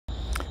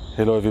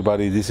Hello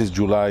everybody, this is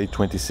July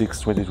 26,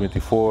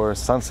 2024,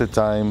 sunset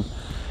time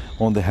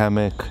on the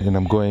hammock, and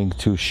I'm going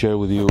to share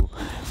with you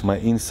my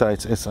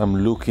insights as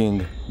I'm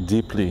looking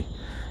deeply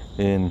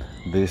in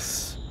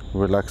this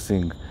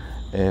relaxing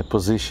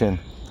position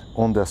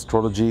on the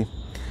astrology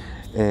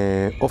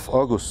of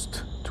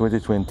August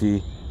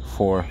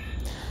 2024.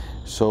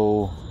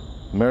 So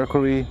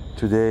Mercury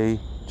today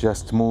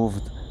just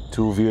moved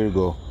to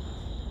Virgo.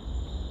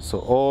 So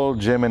all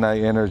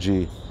Gemini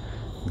energy,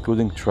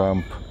 including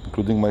Trump,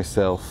 including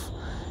myself,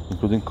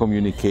 including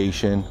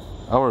communication,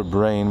 our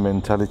brain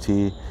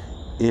mentality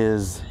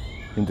is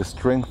in the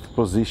strength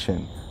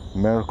position.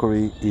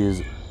 Mercury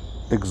is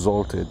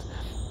exalted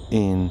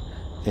in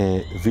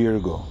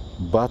Virgo.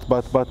 But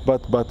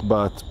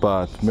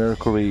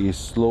Mercury is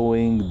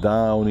slowing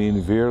down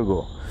in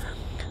Virgo.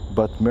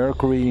 But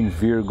Mercury in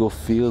Virgo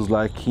feels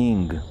like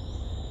king.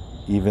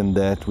 Even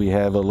that we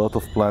have a lot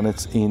of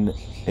planets in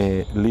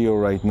Leo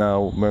right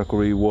now.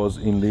 Mercury was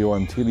in Leo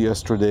until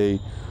yesterday.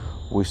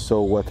 We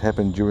saw what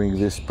happened during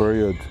this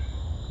period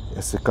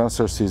as a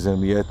Cancer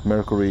season, yet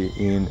Mercury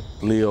in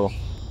Leo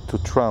to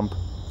Trump.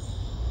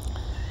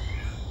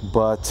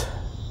 But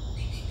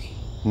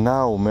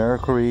now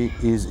Mercury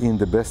is in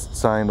the best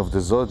sign of the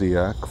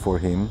zodiac for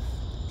him,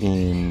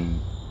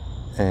 in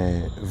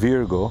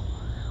Virgo,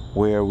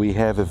 where we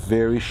have a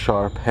very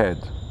sharp head.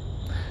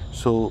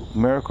 So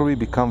Mercury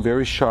become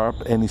very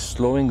sharp and is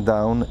slowing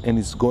down and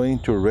is going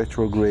to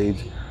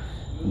retrograde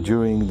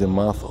during the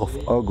month of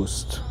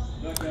August.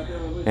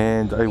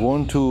 And I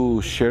want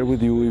to share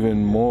with you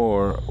even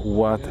more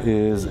what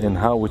is and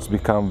how it's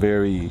become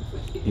very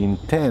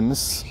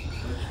intense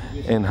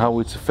and how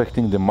it's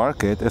affecting the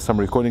market. As I'm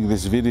recording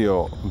this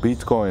video,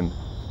 Bitcoin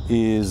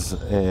is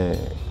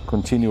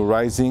continue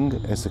rising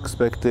as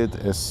expected,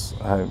 as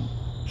I'm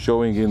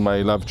showing in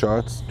my live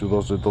charts. To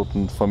those that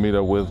aren't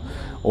familiar with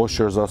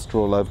Osher's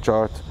Astro live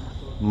chart,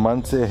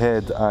 months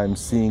ahead I'm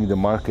seeing the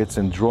markets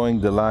and drawing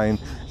the line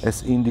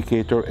as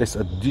indicator, as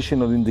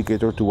additional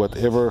indicator to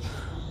whatever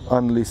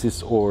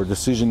analysis or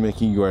decision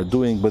making you are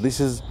doing. But this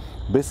is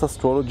base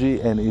astrology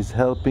and is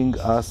helping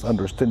us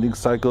understanding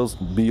cycles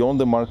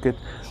beyond the market,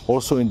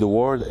 also in the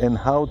world, and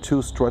how to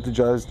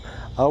strategize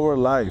our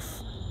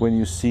life when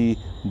you see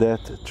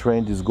that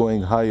trend is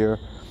going higher.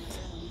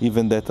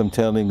 Even that I'm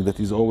telling that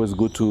is always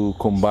good to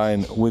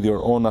combine with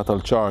your own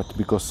natal chart,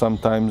 because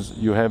sometimes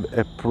you have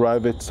a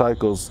private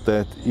cycles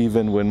that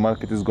even when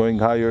market is going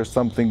higher,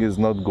 something is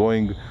not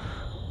going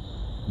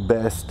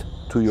best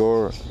to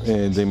your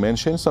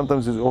dimension.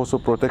 Sometimes it's also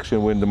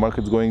protection when the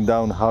market's going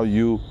down, how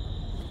you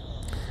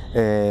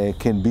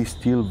can be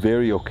still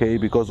very okay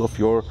because of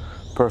your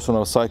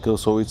personal cycle.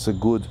 So it's a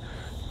good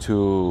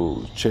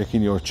to check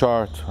in your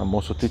chart. I'm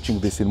also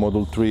teaching this in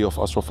module 3 of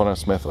Astro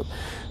Finance method.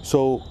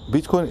 So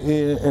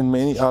Bitcoin and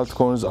many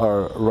altcoins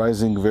are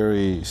rising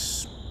very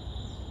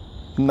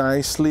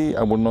nicely,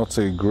 I would not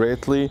say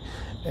greatly,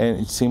 and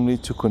it seems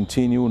to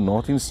continue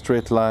not in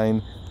straight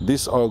line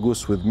this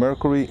August, with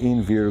Mercury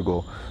in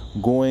Virgo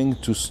going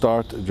to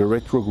start the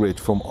retrograde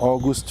from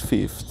August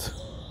 5th.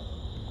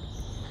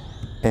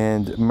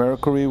 And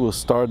Mercury will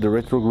start the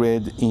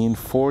retrograde in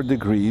 4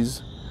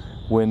 degrees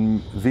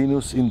when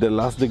Venus in the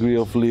last degree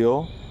of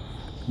Leo.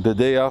 The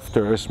day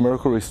after, as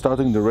Mercury is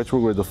starting the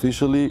retrograde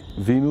officially,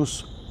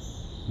 Venus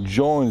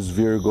joins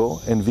Virgo,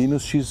 and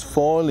Venus, she's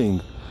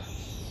falling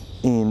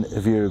in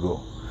Virgo.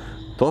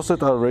 Those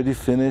that already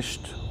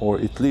finished, or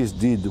at least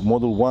did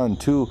module 1,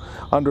 2,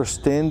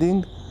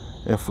 understanding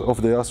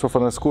of the Astro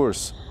Finance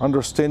course,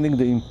 understanding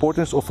the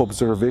importance of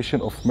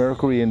observation of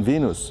Mercury and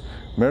Venus.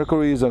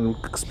 Mercury is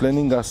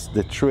explaining us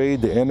the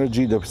trade, the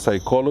energy, the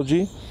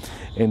psychology,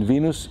 and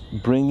Venus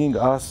bringing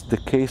us the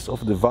case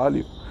of the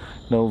value.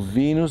 Now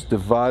Venus, the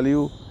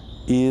value,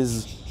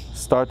 is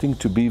starting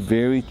to be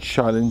very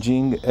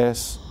challenging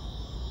as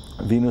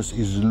Venus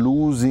is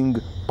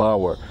losing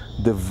power.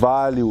 The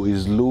value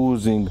is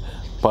losing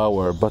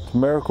power, but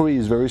Mercury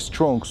is very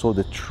strong. So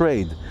the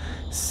trade,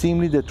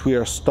 seemingly that we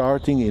are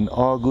starting in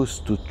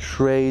August to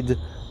trade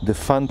the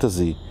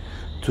fantasy,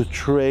 to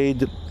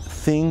trade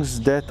things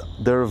that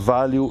their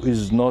value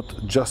is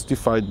not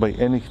justified by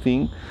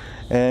anything.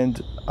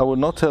 And I will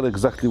not tell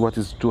exactly what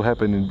is to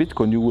happen in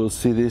Bitcoin. You will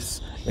see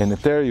this in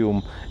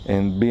Ethereum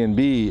and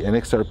BNB and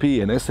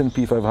XRP and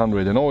S&P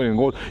 500 and oil and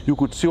gold. You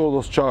could see all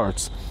those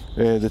charts.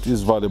 That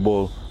is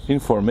valuable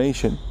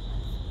information.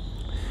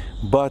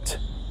 But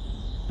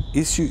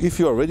if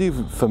you're already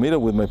familiar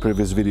with my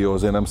previous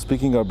videos, and I'm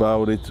speaking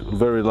about it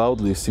very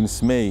loudly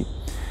since May,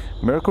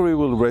 Mercury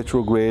will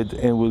retrograde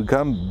and will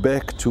come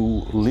back to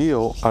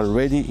Leo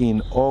already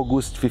in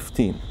August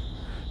 15.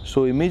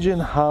 So imagine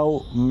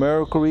how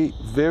Mercury,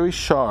 very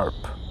sharp,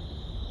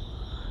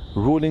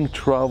 ruling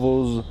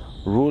travels,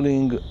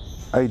 ruling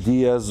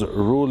ideas,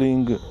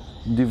 ruling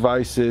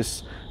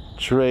devices,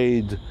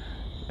 trade,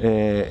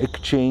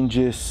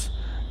 exchanges,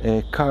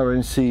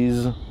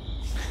 currencies,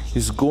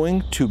 is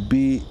going to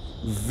be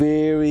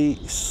very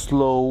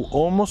slow,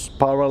 almost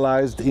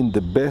paralyzed in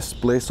the best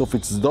place of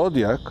its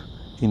zodiac,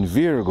 in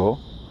Virgo,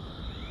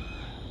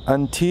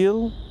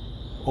 until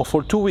or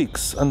for 2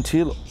 weeks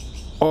until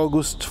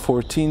August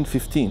 14,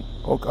 15,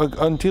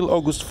 until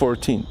August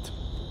 14th.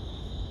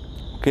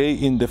 Okay,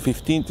 in the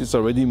 15th it's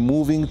already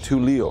moving to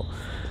Leo,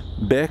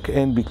 back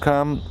and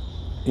become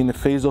in a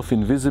phase of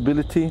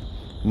invisibility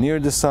near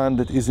the sun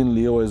that is in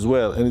Leo as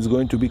well, and it's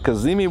going to be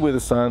Kazimi with the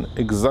sun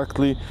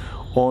exactly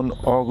on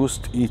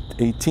August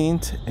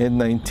 18th and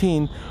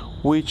 19th,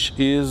 which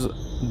is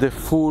the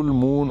full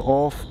moon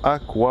of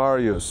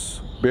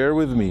Aquarius. Bear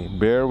with me,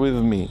 bear with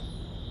me.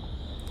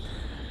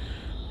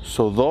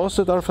 So those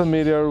that are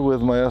familiar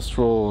with my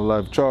Astro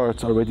live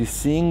charts are already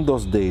seeing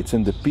those dates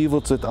and the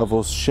pivots that I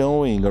was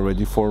showing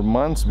already for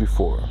months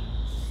before,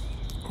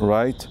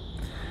 right?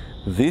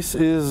 This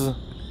is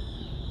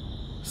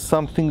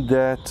something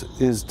that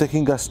is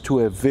taking us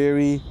to a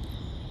very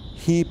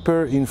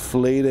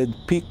hyper-inflated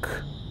peak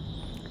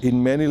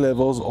in many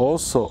levels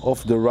also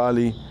of the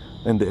rally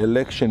and the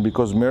election,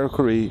 because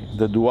Mercury,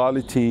 the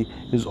duality,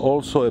 is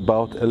also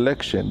about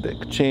election, the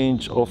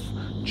exchange of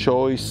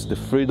choice, the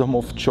freedom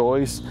of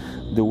choice,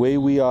 the way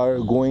we are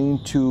going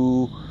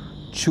to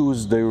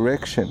choose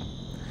direction.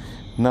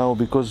 Now,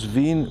 because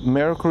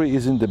Mercury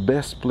is in the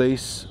best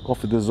place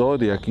of the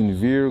zodiac in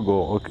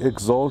Virgo,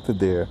 exalted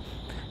there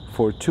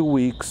for 2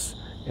 weeks,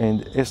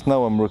 and as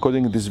now I'm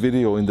recording this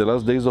video in the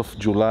last days of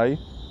July,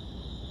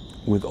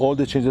 with all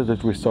the changes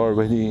that we saw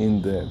already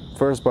in the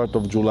first part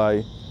of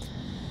July,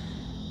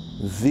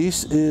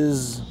 this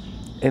is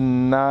a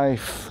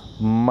knife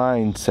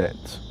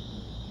mindset.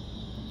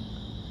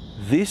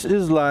 This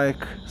is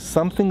like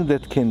something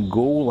that can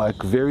go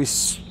like very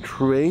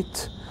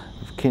straight,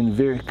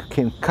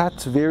 can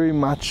cut very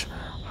much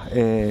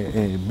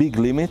big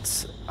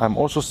limits. I'm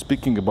also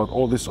speaking about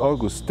all this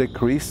August.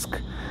 Take risk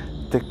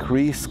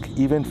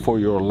even for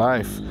your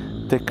life.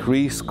 Take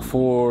risk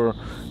for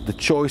the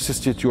choices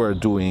that you are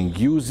doing,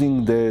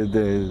 using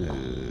the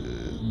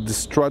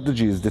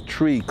strategies, the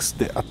tricks,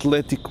 the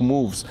athletic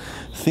moves,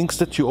 things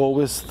that you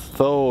always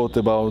thought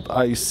about.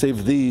 I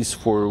save this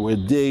for a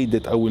day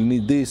that I will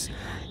need this.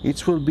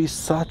 It will be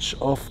such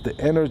of the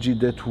energy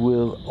that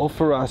will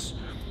offer us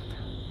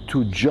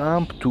to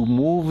jump, to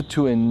move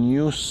to a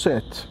new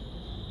set.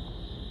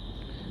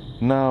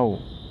 Now,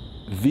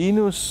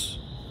 Venus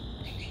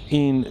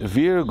in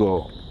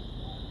Virgo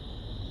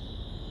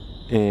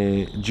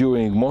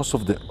during most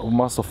of the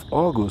month of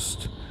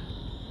August,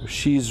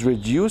 she's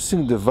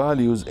reducing the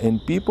values,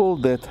 and people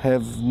that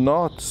have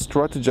not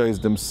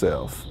strategized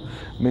themselves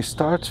may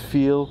start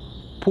feel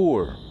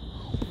poor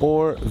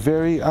or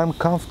very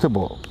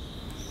uncomfortable.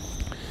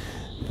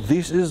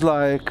 This is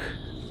like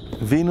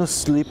Venus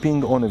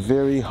sleeping on a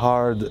very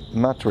hard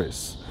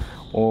mattress,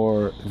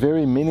 or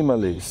very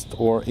minimalist,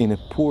 or in a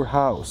poor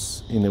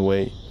house in a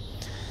way.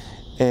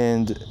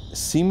 And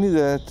seemingly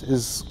that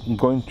is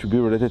going to be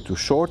related to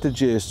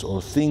shortages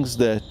or things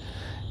that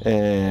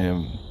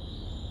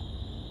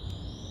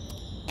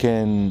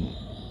can,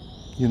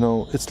 you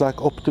know, it's like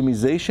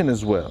optimization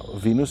as well.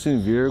 Venus in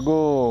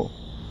Virgo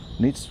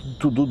needs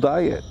to do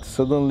diet.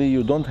 Suddenly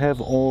you don't have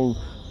all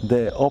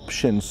the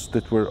options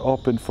that were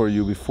open for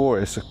you before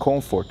as a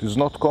comfort. It's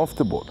not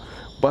comfortable,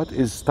 but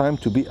it's time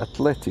to be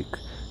athletic.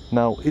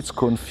 Now it's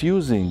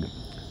confusing.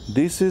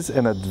 This is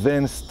an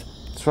advanced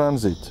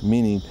transit,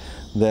 meaning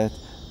that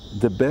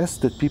the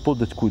best that people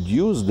that could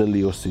use the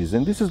Leo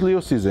season, this is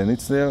Leo season,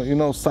 it's, you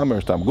know,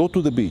 summertime, go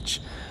to the beach.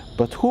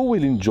 But who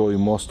will enjoy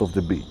most of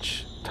the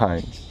beach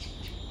time?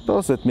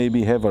 Those that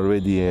maybe have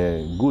already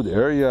a good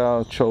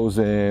area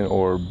chosen,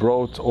 or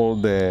brought all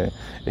the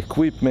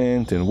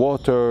equipment and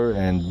water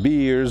and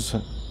beers.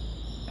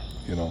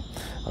 You know,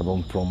 I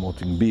don't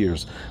promoting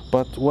beers,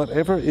 but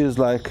whatever is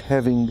like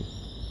having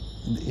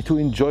to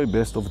enjoy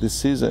best of this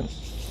season.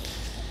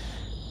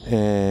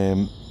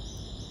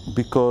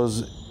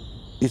 Because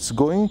it's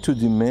going to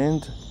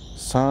demand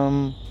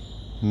some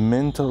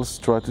mental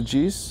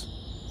strategies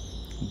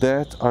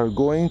that are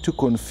going to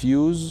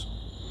confuse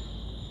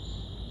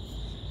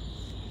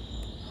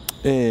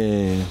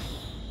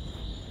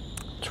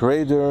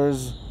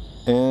traders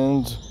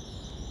and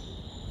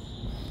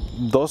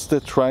those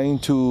that trying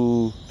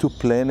to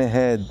plan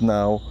ahead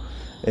now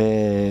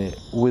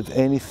with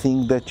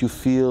anything that you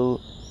feel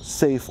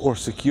safe or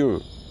secure.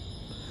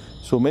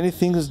 So many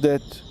things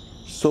that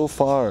so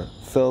far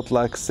felt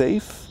like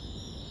safe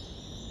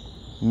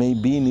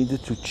maybe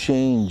needed to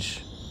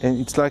change, and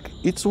it's like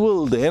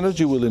the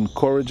energy will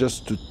encourage us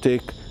to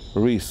take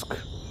risk.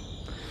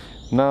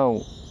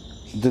 Now,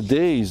 the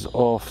days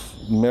of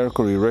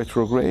Mercury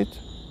retrograde,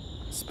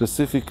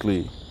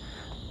 specifically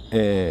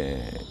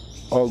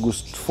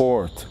August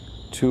 4th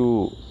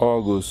to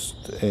August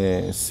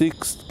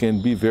 6th, can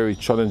be very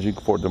challenging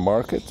for the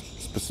market,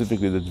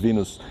 specifically that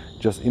Venus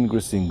just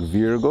ingressing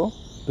Virgo,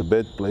 the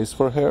bad place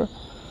for her,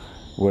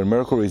 where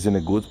Mercury is in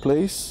a good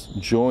place,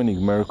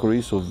 joining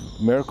Mercury. So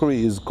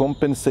Mercury is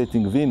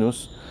compensating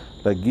Venus,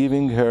 like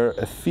giving her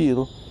a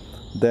feel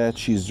that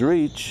she's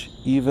rich,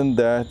 even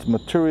that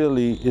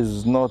materially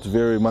is not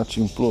very much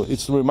influenced.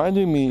 It's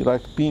reminding me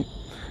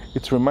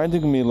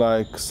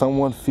like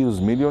someone feels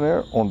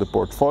millionaire on the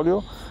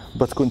portfolio,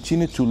 but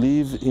continue to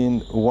live in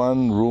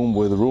one room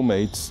with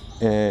roommates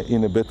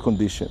in a bad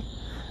condition,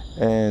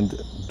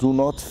 and do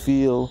not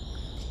feel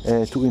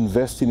to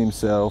invest in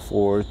himself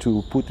or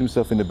to put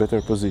himself in a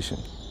better position.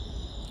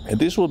 And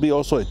this will be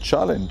also a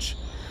challenge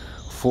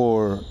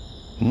for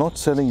not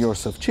selling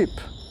yourself cheap,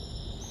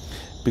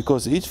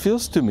 because it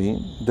feels to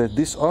me that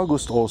this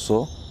August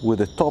also, with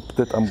the top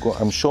that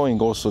I'm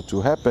showing also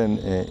to happen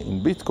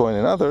in Bitcoin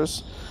and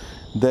others,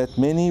 that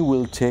many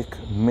will take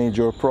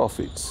major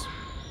profits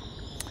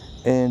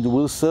and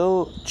will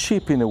sell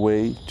cheap in a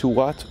way to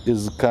what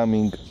is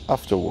coming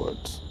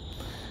afterwards.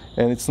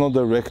 And it's not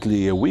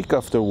directly a week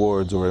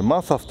afterwards or a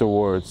month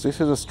afterwards. This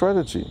is a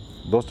strategy.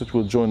 Those that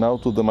will join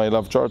out to the My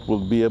Love chart will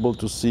be able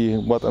to see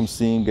what I'm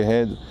seeing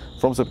ahead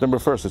from September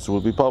 1st. It will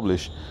be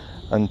published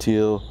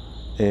until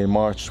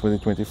March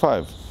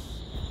 2025.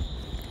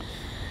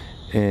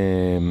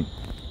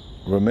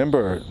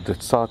 Remember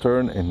that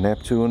Saturn and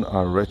Neptune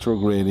are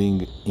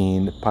retrograding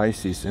in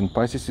Pisces, and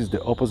Pisces is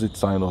the opposite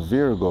sign of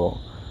Virgo,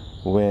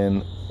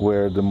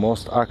 where the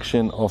most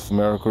action of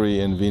Mercury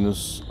and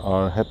Venus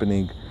are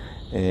happening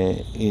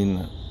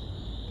in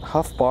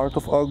half part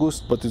of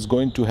August, but it's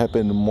going to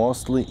happen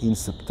mostly in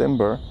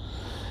September,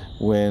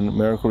 when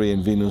Mercury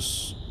and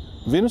Venus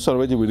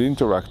already will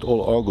interact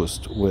all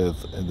August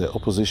with the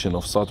opposition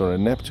of Saturn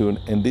and Neptune,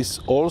 and this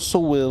also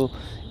will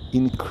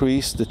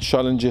increase the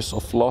challenges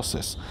of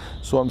losses.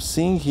 So I'm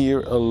seeing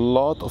here a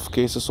lot of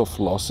cases of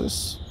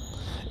losses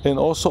and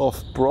also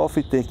of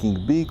profit taking,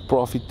 big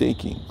profit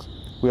taking.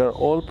 We are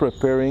all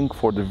preparing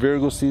for the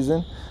Virgo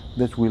season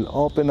that will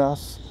open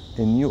us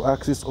a new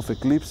axis of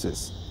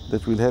eclipses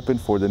that will happen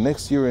for the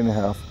next year and a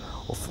half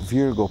of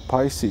Virgo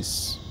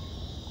Pisces.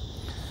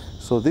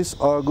 So this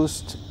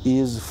August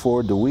is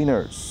for the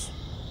winners,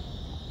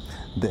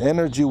 the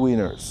energy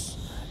winners.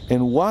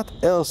 And what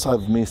else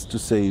I've missed to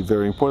say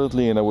very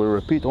importantly, and I will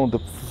repeat on the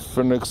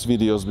next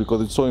videos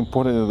because it's so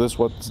important, and that's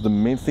what's the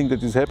main thing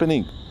that is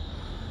happening.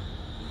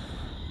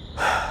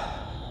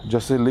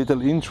 Just a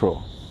little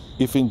intro.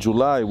 If in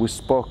July we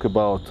spoke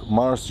about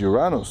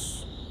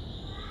Mars-Uranus,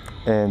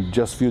 and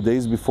just a few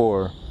days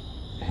before,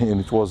 and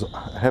it was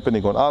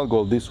happening on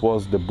Algol, this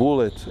was the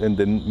bullet and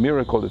the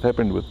miracle that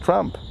happened with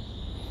Trump,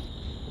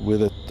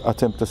 with an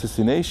attempt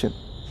assassination.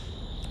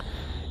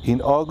 In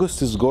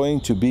August is going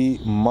to be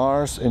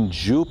Mars and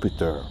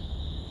Jupiter.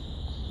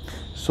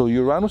 So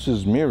Uranus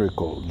is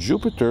miracle.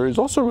 Jupiter is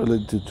also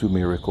related to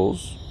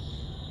miracles,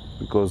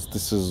 because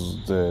this is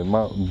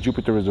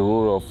Jupiter is the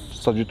ruler of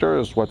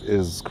Sagittarius, what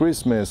is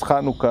Christmas,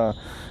 Hanukkah,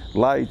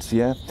 lights,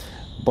 yeah?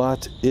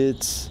 But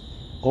it's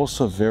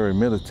also very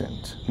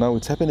militant. Now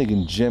it's happening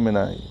in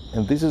Gemini,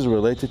 and this is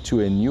related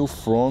to a new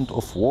front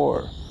of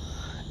war.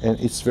 And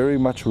it's very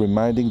much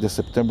reminding the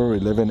September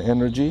 11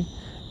 energy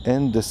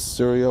and the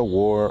Syria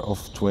war of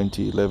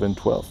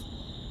 2011-12.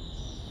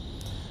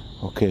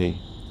 Okay,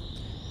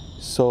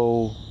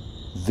 so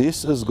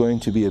this is going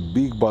to be a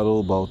big battle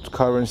about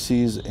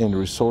currencies and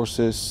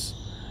resources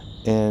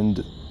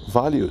and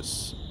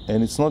values.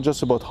 And it's not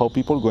just about how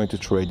people are going to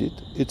trade it,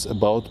 it's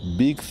about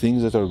big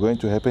things that are going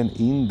to happen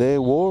in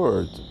the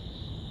world.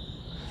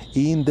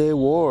 In the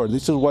world.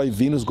 This is why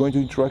Venus is going to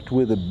interact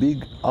with a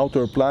big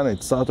outer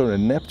planet, Saturn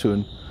and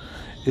Neptune.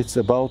 It's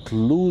about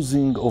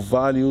losing of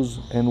values.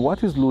 And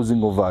what is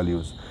losing of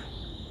values?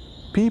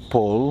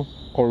 People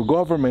or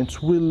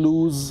governments will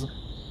lose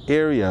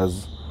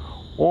areas,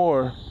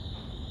 or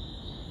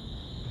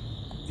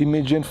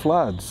imagine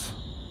floods.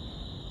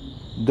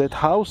 That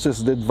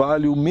houses that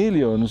value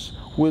millions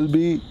will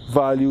be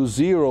value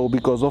zero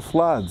because of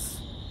floods.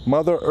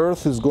 Mother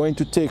Earth is going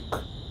to take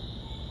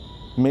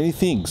many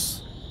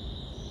things.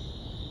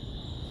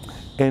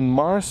 And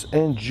Mars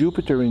and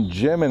Jupiter in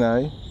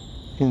Gemini,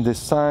 in the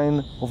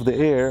sign of the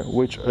air,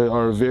 which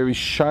are very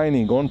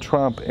shining on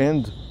Trump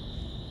and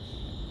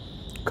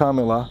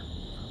Kamala,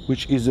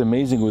 which is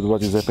amazing with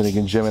what is happening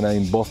in Gemini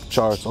in both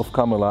charts of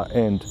Kamala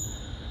and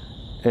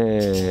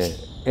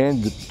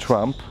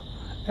Trump,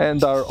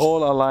 and are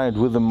all aligned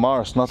with the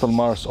Mars, natal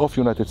Mars of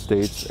United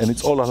States, and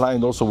it's all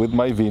aligned also with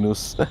my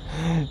Venus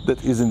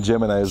that is in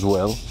Gemini as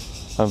well.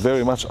 I'm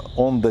very much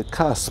on the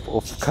cusp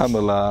of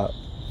Kamala,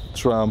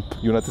 Trump,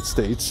 United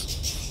States,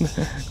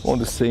 on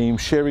the same,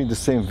 sharing the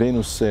same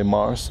Venus,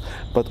 Mars,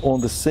 but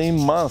on the same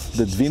month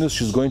that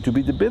Venus is going to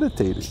be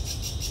debilitated.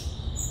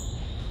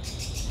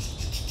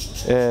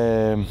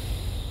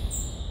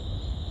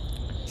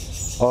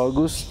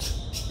 August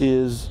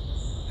is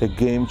a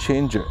game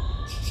changer,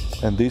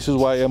 and this is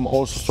why I'm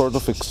also sort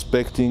of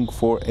expecting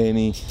for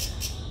any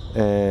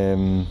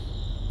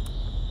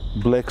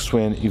black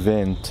swan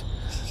event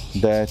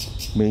that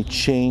may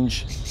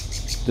change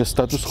the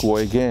status quo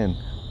again,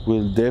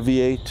 will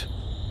deviate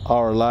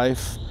our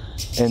life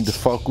and the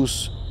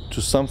focus to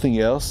something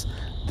else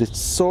that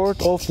sort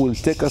of will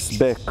take us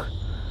back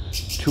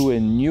to a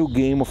new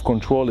game of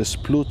control, as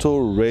Pluto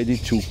ready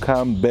to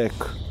come back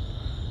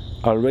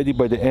already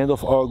by the end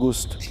of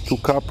August to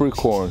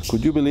Capricorn.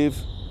 Could you believe?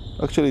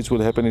 Actually, it will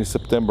happen in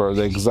September,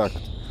 the exact,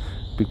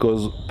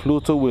 because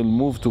Pluto will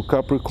move to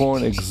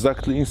Capricorn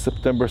exactly in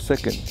September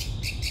 2nd.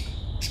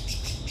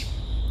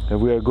 and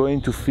we are going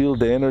to feel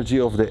the energy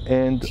of the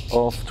end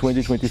of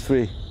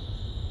 2023.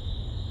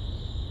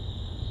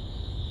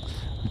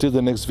 Until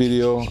the next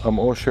video, I'm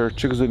Osher.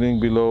 Check the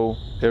link below.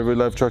 Every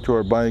live chart you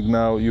are buying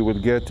now, you will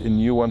get a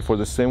new one for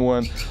the same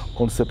one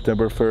on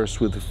September 1st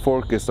with the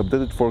forecast,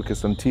 updated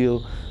forecast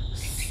until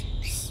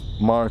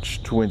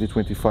March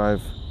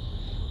 2025.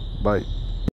 Bye.